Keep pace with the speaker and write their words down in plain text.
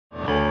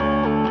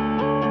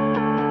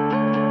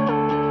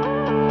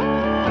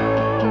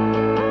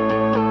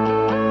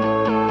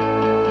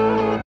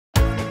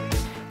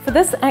For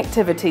this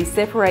activity,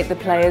 separate the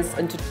players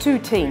into two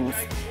teams.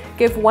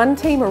 Give one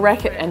team a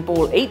racket and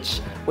ball each,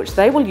 which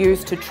they will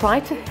use to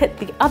try to hit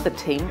the other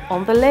team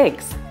on the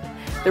legs.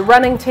 The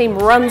running team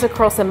runs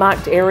across a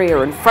marked area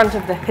in front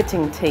of the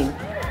hitting team,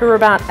 who are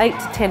about 8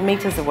 to 10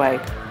 metres away.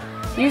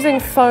 Using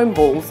foam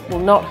balls will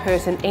not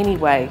hurt in any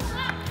way.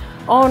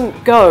 On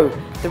go!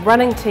 The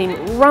running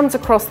team runs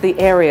across the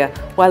area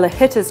while the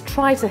hitters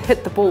try to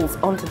hit the balls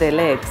onto their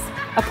legs.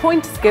 A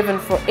point is given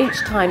for each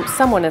time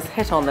someone is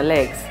hit on the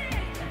legs.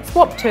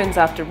 Swap turns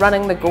after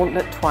running the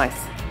gauntlet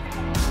twice.